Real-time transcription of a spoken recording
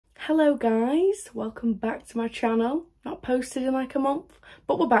Hello guys, welcome back to my channel. Not posted in like a month,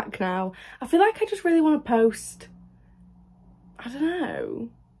 but we're back now. I feel like I just really want to post, I don't know,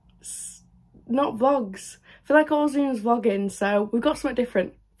 not vlogs. I feel like all I'm doing is vlogging, so we've got something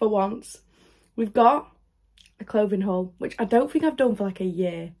different for once. We've got a clothing haul, which I don't think I've done for like a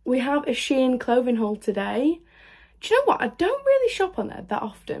year. We have a Shein clothing haul today. Do you know what? I don't really shop on there that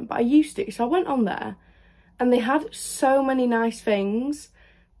often, but I used to. So I went on there and they had so many nice things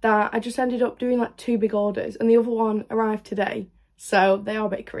that I just ended up doing like 2 big orders, and the other one arrived today. So they are a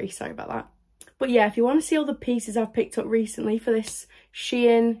bit creepy, sorry about that. But yeah, if you want to see all the pieces I've picked up recently for this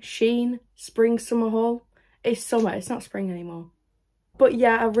Shein spring summer haul, it's summer, it's not spring anymore. But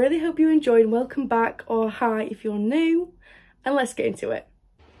yeah, I really hope you enjoyed. Welcome back, or hi if you're new, and let's get into it.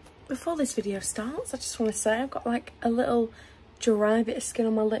 Before this video starts, I just want to say I've got like a little dry bit of skin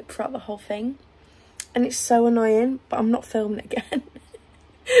on my lip throughout the whole thing, and it's so annoying, but I'm not filming it again.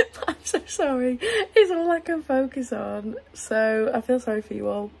 I'm so sorry, it's all I can focus on, so I feel sorry for you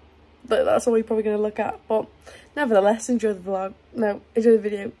all, but that's all we're probably going to look at. But nevertheless, enjoy the vlog. No, enjoy the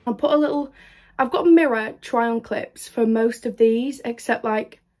video. I've got mirror try on clips for most of these except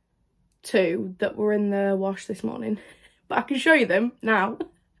like 2 that were in the wash this morning, but I can show you them now.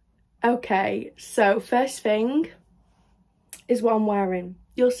 Okay, so first thing is what I'm wearing.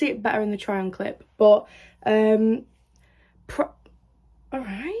 You'll see it better in the try on clip, but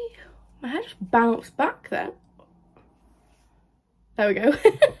alright, my hair just bounced back then. There we go.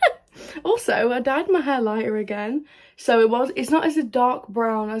 Also, I dyed my hair lighter again, so it's not as a dark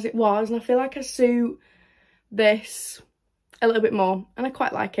brown as it was, and I feel like I suit this a little bit more, and I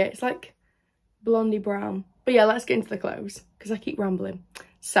quite like it. It's like blondie brown. But yeah, let's get into the clothes because I keep rambling.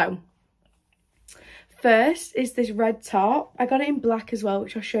 So first is this red top. I got it in black as well,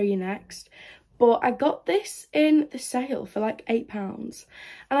 which I'll show you next. But I got this in the sale for like £8.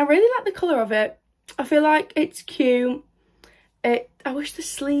 And I really like the colour of it. I feel like it's cute. I wish the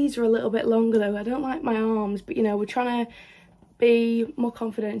sleeves were a little bit longer though. I don't like my arms, but you know, we're trying to be more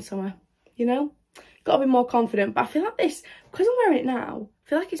confident in summer, you know? Gotta be more confident. But I feel like this, because I'm wearing it now, I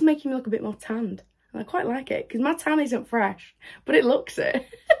feel like it's making me look a bit more tanned. And I quite like it, because my tan isn't fresh, but it looks it.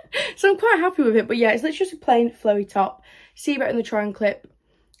 So I'm quite happy with it. But yeah, it's literally just a plain flowy top. See better in the try and clip.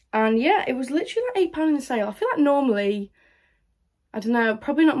 And yeah, it was literally like £8 in the sale. I feel like normally, I don't know,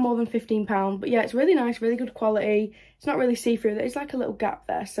 probably not more than £15. But yeah, it's really nice, really good quality. It's not really see-through. There's like a little gap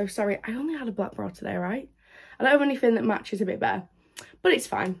there. So sorry, I only had a black bra today, right? I don't have anything that matches a bit better. But it's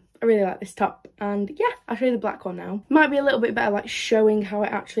fine. I really like this top. And yeah, I'll show you the black one now. Might be a little bit better like showing how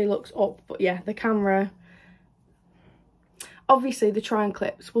it actually looks up. But yeah, the camera, obviously the try and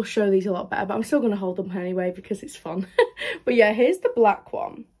clips will show these a lot better. But I'm still going to hold them anyway because it's fun. But yeah, here's the black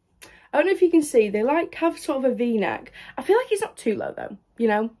one. I don't know if you can see, they like have sort of a V-neck. I feel like it's not too low though, you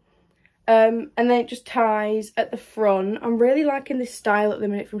know? And then it just ties at the front. I'm really liking this style at the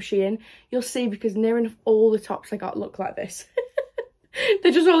minute from Shein. You'll see because near enough all the tops I got look like this.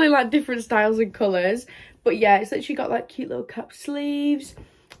 They're just all in like different styles and colours. But yeah, it's literally got like cute little cap sleeves.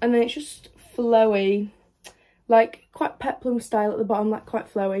 And then it's just flowy. Like quite peplum style at the bottom, like quite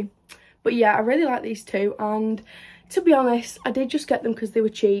flowy. But yeah, I really like these two. And to be honest, I did just get them because they were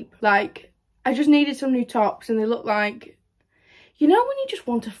cheap. Like, I just needed some new tops and they look like, you know when you just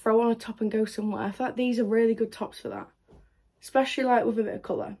want to throw on a top and go somewhere? I feel like these are really good tops for that. Especially like with a bit of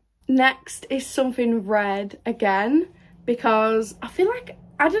colour. Next is something red again, because I feel like,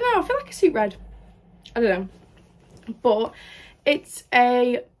 I don't know, I feel like I suit red. I don't know. But it's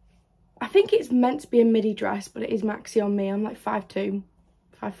I think it's meant to be a midi dress, but it is maxi on me. I'm like 5'2",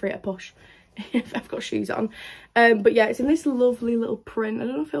 5'3" at a push. If I've got shoes on. But yeah, it's in this lovely little print. I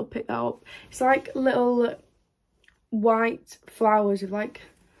don't know if I'll pick that up. It's like little white flowers with like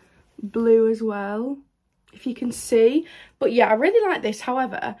blue as well, if you can see. But yeah, I really like this.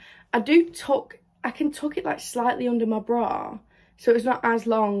 However, I can tuck it like slightly under my bra, so it's not as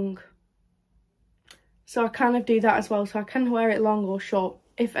long. So I kind of do that as well, so I can wear it long or short.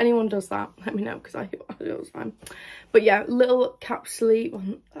 If anyone does that, let me know, because I do it all the time. But yeah, little cap sleeve.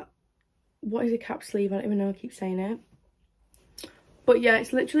 What is a cap sleeve? I don't even know, I keep saying it. But yeah,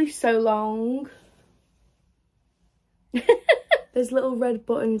 it's literally so long. There's little red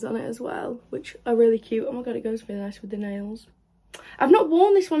buttons on it as well, which are really cute. Oh my god, it goes really nice with the nails. I've not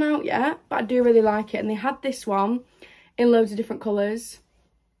worn this one out yet, but I do really like it. And they had this one in loads of different colours.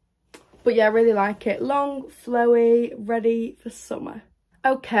 But yeah, I really like it. Long, flowy, ready for summer.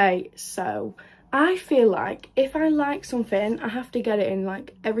 Okay, so I feel like if I like something, I have to get it in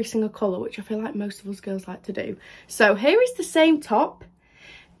like every single colour, which I feel like most of us girls like to do. So here is the same top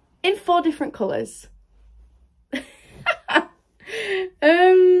in 4 different colours.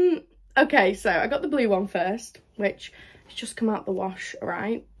 Okay, so I got the blue one first, which has just come out the wash,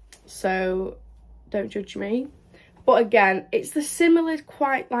 right? So don't judge me. But again, it's the similar,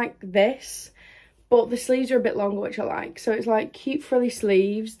 quite like this, but the sleeves are a bit longer, which I like. So it's like cute frilly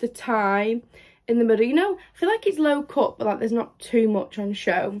sleeves, the tie in the middle. You know, I feel like it's low cut, but like there's not too much on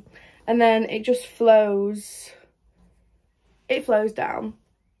show. And then it just flows, it flows down.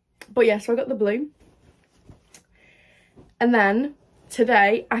 But yeah, so I got the blue. And then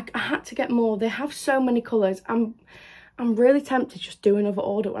today, I had to get more. They have so many colours. I'm really tempted to just do another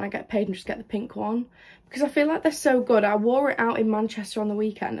order when I get paid and just get the pink one. Because I feel like they're so good. I wore it out in Manchester on the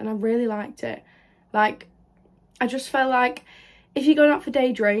weekend and I really liked it. Like, I just felt like if you're going out for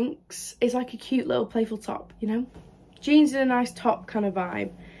day drinks, it's like a cute little playful top, you know? Jeans is a nice top kind of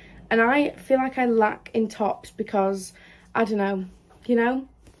vibe. And I feel like I lack in tops because, I don't know, you know?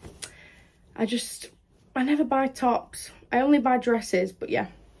 I never buy tops. I only buy dresses, but yeah.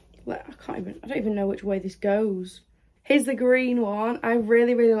 I don't even know which way this goes. Here's the green one. I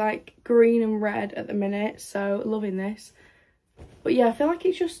really, really like green and red at the minute, so loving this. But yeah, I feel like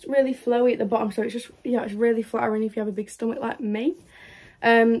it's just really flowy at the bottom, so it's just, yeah, it's really flattering if you have a big stomach like me.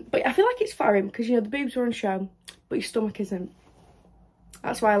 But I feel like it's flattering because, you know, the boobs are on show, but your stomach isn't.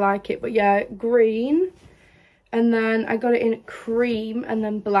 That's why I like it. But yeah, green. And then I got it in cream and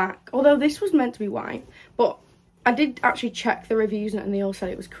then black. Although this was meant to be white, but I did actually check the reviews and they all said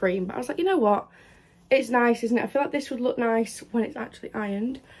it was cream. But I was like, you know what? It's nice, isn't it? I feel like this would look nice when it's actually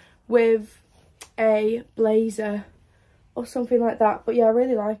ironed with a blazer or something like that. But yeah, I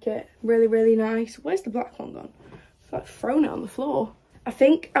really like it. Really, really nice. Where's the black one gone? I've like thrown it on the floor. I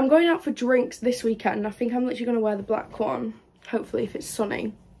think I'm going out for drinks this weekend. I think I'm literally going to wear the black one. Hopefully if it's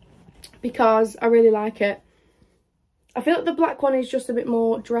sunny. Because I really like it. I feel like the black one is just a bit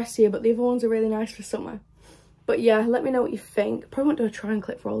more dressier, but the other ones are really nice for summer. But yeah, let me know what you think. Probably won't do a try and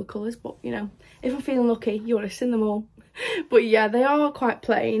clip for all the colours, but you know, if I'm feeling lucky, you would have seen them all. But yeah, they are quite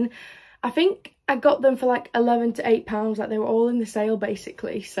plain. I think I got them for like £11 to £8, like they were all in the sale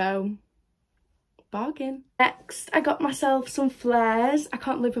basically, so bargain. Next, I got myself some flares. I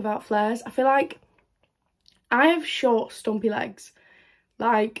can't live without flares. I feel like I have short, stumpy legs.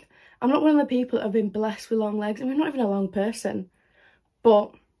 Like, I'm not one of the people that have been blessed with long legs. I mean, I'm not even a long person.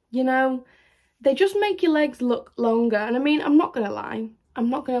 But, you know, they just make your legs look longer. And I mean, I'm not going to lie. I'm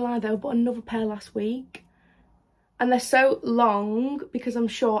not going to lie though, I bought another pair last week. And they're so long because I'm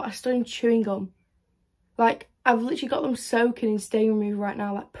short, I stood in chewing gum. Like, I've literally got them soaking in stain remover right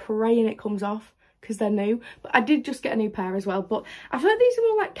now, like praying it comes off because they're new. But I did just get a new pair as well. But I feel like these are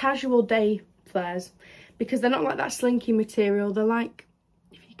more like casual day flares because they're not like that slinky material. They're like,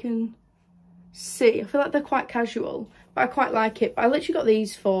 if you can see, I feel like they're quite casual, but I quite like it. But I literally got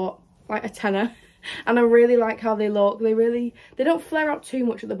these for like a tenner and I really like how they look. They don't flare out too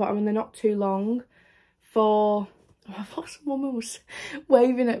much at the bottom and they're not too long for... Oh, I thought some woman was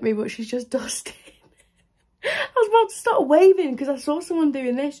waving at me, but she's just dusting. I was about to start waving because I saw someone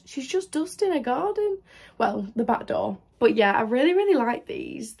doing this. She's just dusting a garden. Well, the back door. But yeah, I really, really like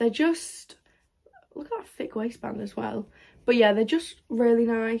these. They're just... Look at that thick waistband as well. But yeah, they're just really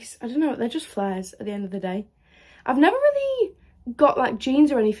nice. I don't know, they're just flares at the end of the day. I've never really got like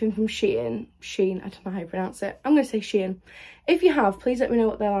jeans or anything from Shein. Shein, I don't know how you pronounce it. I'm going to say Shein. If you have, please let me know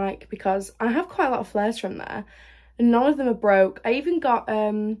what they're like because I have quite a lot of flares from there. And none of them are broke. I even got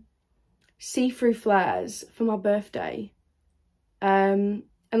see-through flares for my birthday. And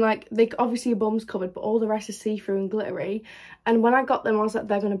like, obviously your bum's covered, but all the rest is see-through and glittery. And when I got them, I was like,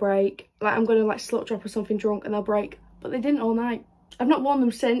 they're going to break. Like, I'm going to like slut drop or something drunk and they'll break. But they didn't all night. I've not worn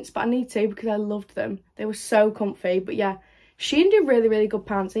them since, but I need to because I loved them. They were so comfy. But yeah, Shein do really, really good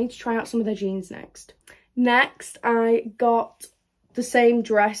pants. I need to try out some of their jeans next. Next, I got the same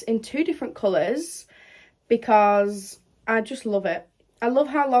dress in 2 different colours because I just love it. I love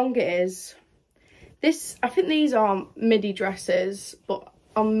how long it is. I think these are midi dresses, but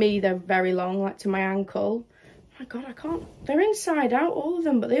on me they're very long, like to my ankle. Oh my God, I can't. They're inside out, all of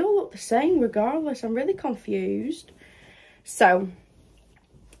them, but they all look the same regardless. I'm really confused. So,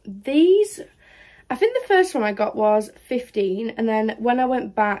 these, I think the first one I got was 15, and then when I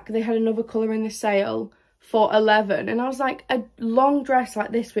went back, they had another colour in the sale for 11, and I was like, a long dress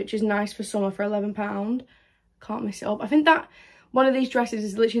like this, which is nice for summer for £11, can't mess it up. I think that one of these dresses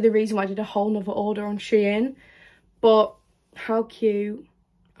is literally the reason why I did a whole nother order on Shein, but how cute.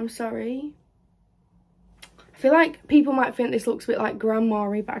 I'm sorry. I feel like people might think this looks a bit like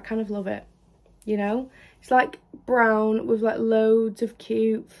grandma-y, but I kind of love it, you know? It's like brown with like loads of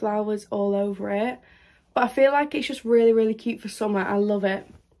cute flowers all over it. But I feel like it's just really, really cute for summer. I love it.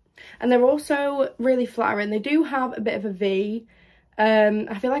 And they're also really flattering. They do have a bit of a V,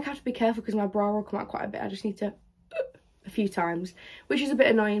 I feel like I have to be careful because my bra will come out quite a bit. I just need to a few times, which is a bit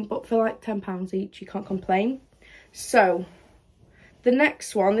annoying, but for like £10 each, you can't complain. So the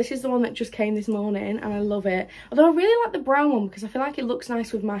next one, this is the one that just came this morning and I love it. Although I really like the brown one because I feel like it looks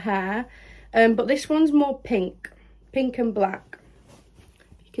nice with my hair. But this one's more pink and black,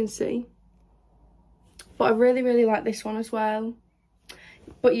 you can see. But I really like this one as well.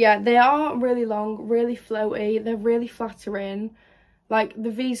 But yeah, they are really long, really floaty, they're really flattering. Like the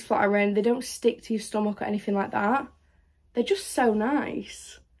V's flattering, they don't stick to your stomach or anything like that. They're just so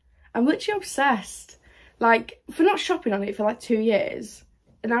nice. I'm literally obsessed. Like, for not shopping on it for like 2 years,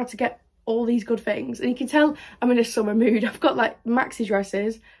 and now to get all these good things. And you can tell I'm in a summer mood. I've got like maxi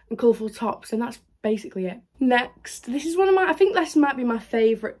dresses and colourful tops, and that's basically it. Next, this is one of my, I think this might be my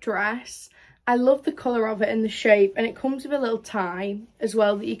favourite dress. I love the colour of it and the shape, and it comes with a little tie as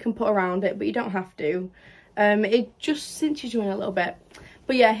well that you can put around it, but you don't have to. It just cinches you in a little bit.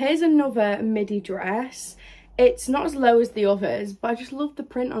 But yeah, here's another midi dress. It's not as low as the others, but I just love the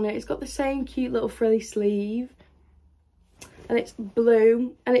print on it. It's got the same cute little frilly sleeve, and it's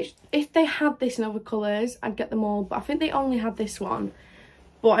blue. And it's, if they had this in other colours, I'd get them all, but I think they only had this one.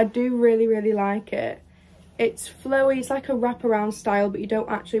 But I do really like it. It's flowy, it's like a wraparound style, but you don't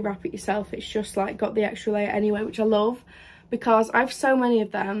actually wrap it yourself. It's just like got the extra layer anyway, which I love because I have so many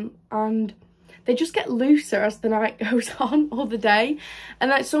of them and they just get looser as the night goes on or the day. And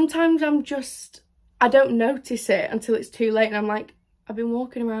like sometimes I don't notice it until it's too late and I'm like, I've been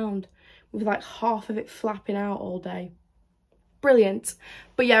walking around with like half of it flapping out all day. Brilliant.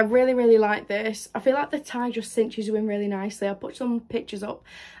 But yeah, I really like this. I feel like the tie just cinches you in really nicely. I'll put some pictures up.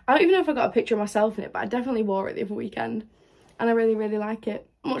 I don't even know if I got a picture of myself in it, but I definitely wore it the other weekend and I really like it.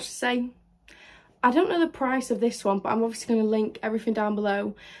 Not much to say. I don't know the price of this one, but I'm obviously going to link everything down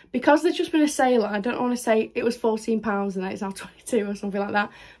below because there's just been a sale. I don't want to say it was £14 and it's now 22 or something like that,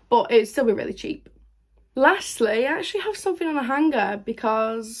 but it'd still be really cheap. Lastly, I actually have something on a hanger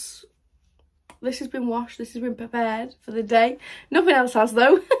because this has been washed, this has been prepared for the day. Nothing else has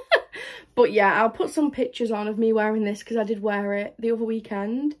though. But yeah, I'll put some pictures on of me wearing this because I did wear it the other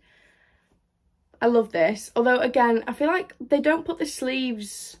weekend. I love this. Although again, I feel like they don't put the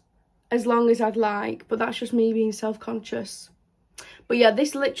sleeves as long as I'd like, but that's just me being self-conscious. But yeah,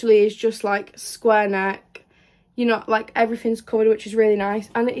 this literally is just like square neck. You know, like everything's covered, which is really nice.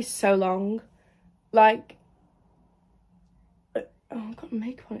 And it is so long. Like, oh, I've got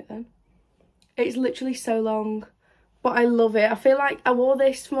makeup on it then. It's literally so long, but I love it. I feel like I wore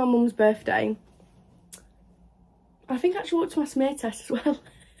this for my mum's birthday. I think I actually wore it to my smear test as well,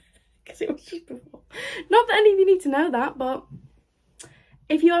 because it was just before. Not that any of you need to know that, but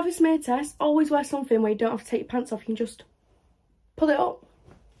if you have a smear test, always wear something where you don't have to take your pants off. You can just pull it up.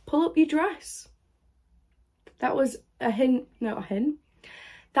 Pull up your dress. That was a hint, not a hint.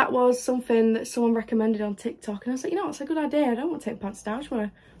 That was something that someone recommended on TikTok. And I was like, you know, it's a good idea. I don't want to take my pants down. I just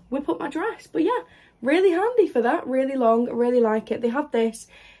want to whip up my dress. But yeah, really handy for that. Really long. I really like it. They have this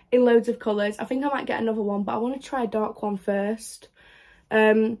in loads of colours. I think I might get another one, but I want to try a dark one first.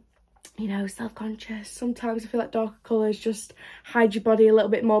 You know, self-conscious. Sometimes I feel like darker colours just hide your body a little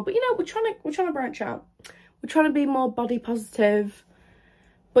bit more. But you know, we're trying to branch out. We're trying to be more body positive.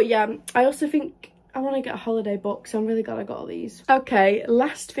 But yeah, I also think I want to get a holiday book, so I'm really glad I got all these. Okay,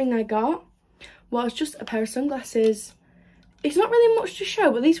 last thing I got was just a pair of sunglasses. It's not really much to show,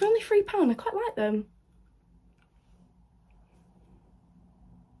 but these were only £3. I quite like them.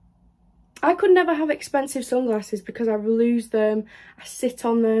 I could never have expensive sunglasses because I lose them, I sit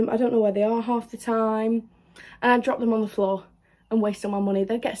on them, I don't know where they are half the time, and I drop them on the floor and waste all my money.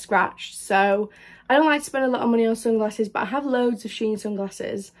 They'll get scratched, so I don't like to spend a lot of money on sunglasses, but I have loads of Shein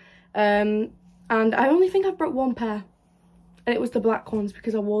sunglasses. And I only think I've brought one pair, and it was the black ones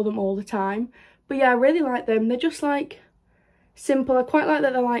because I wore them all the time. But yeah, I really like them. They're just like simple. I quite like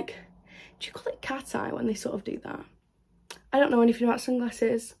that they're like, do you call it cat eye when they sort of do that? I don't know anything about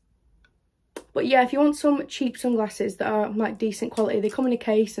sunglasses. But yeah, if you want some cheap sunglasses that are like decent quality, they come in a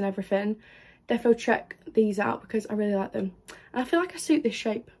case and everything, defo check these out because I really like them. And I feel like I suit this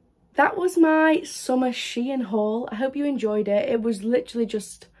shape. That was my summer Shein haul. I hope you enjoyed it. It was literally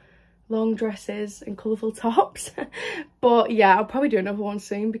just long dresses and colourful tops. But yeah, I'll probably do another one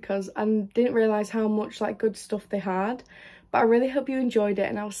soon because I didn't realise how much like good stuff they had. But I really hope you enjoyed it,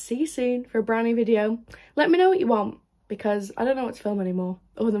 and I'll see you soon for a brand new video. Let me know what you want because I don't know what to film anymore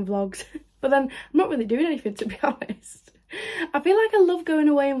other than vlogs. But then I'm not really doing anything, to be honest. I feel like I love going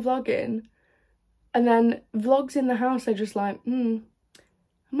away and vlogging, and then vlogs in the house are just like, I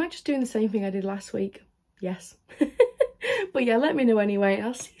might just doing the same thing I did last week. Yes. But yeah, let me know anyway.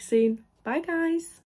 I'll see you soon. Bye, guys.